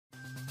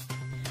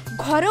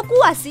घर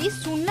को आसी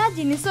सुना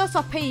जिनिस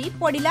सफेई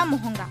पड़ा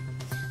महंगा।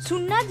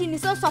 सुना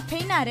जिनिस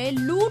सफेई नारे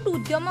लुट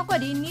उद्यम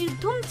करी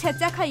निर्धूम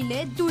छेचा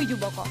खाइले दुई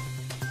युवक।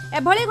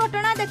 एभली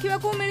घटना देखा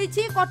मिली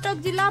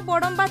कटक जिला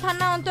बड़म्बा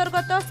थाना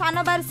अंतर्गत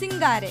सानबारसिंग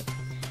गाँव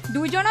में।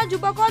 दुई जन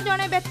युवक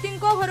जड़े व्यक्ति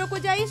घर को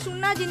जाई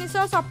सुना जिनिस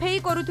सफेई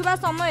करुवा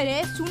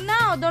समय सुना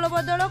अदल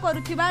बदल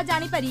करुवा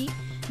जानीपारी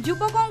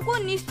युवकों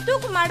को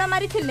निस्तुक माड़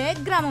मारी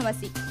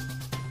ग्रामवासी।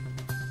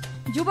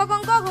 युवकों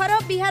घर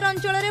बिहार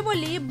अंचल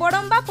बोली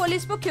बड़म्बा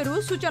पुलिस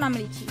पक्षरु सूचना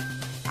मिली।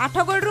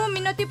 आठगड़ू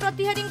मिनती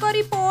प्रतिहारी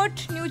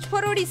रिपोर्ट न्यूज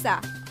फॉर ओडिशा।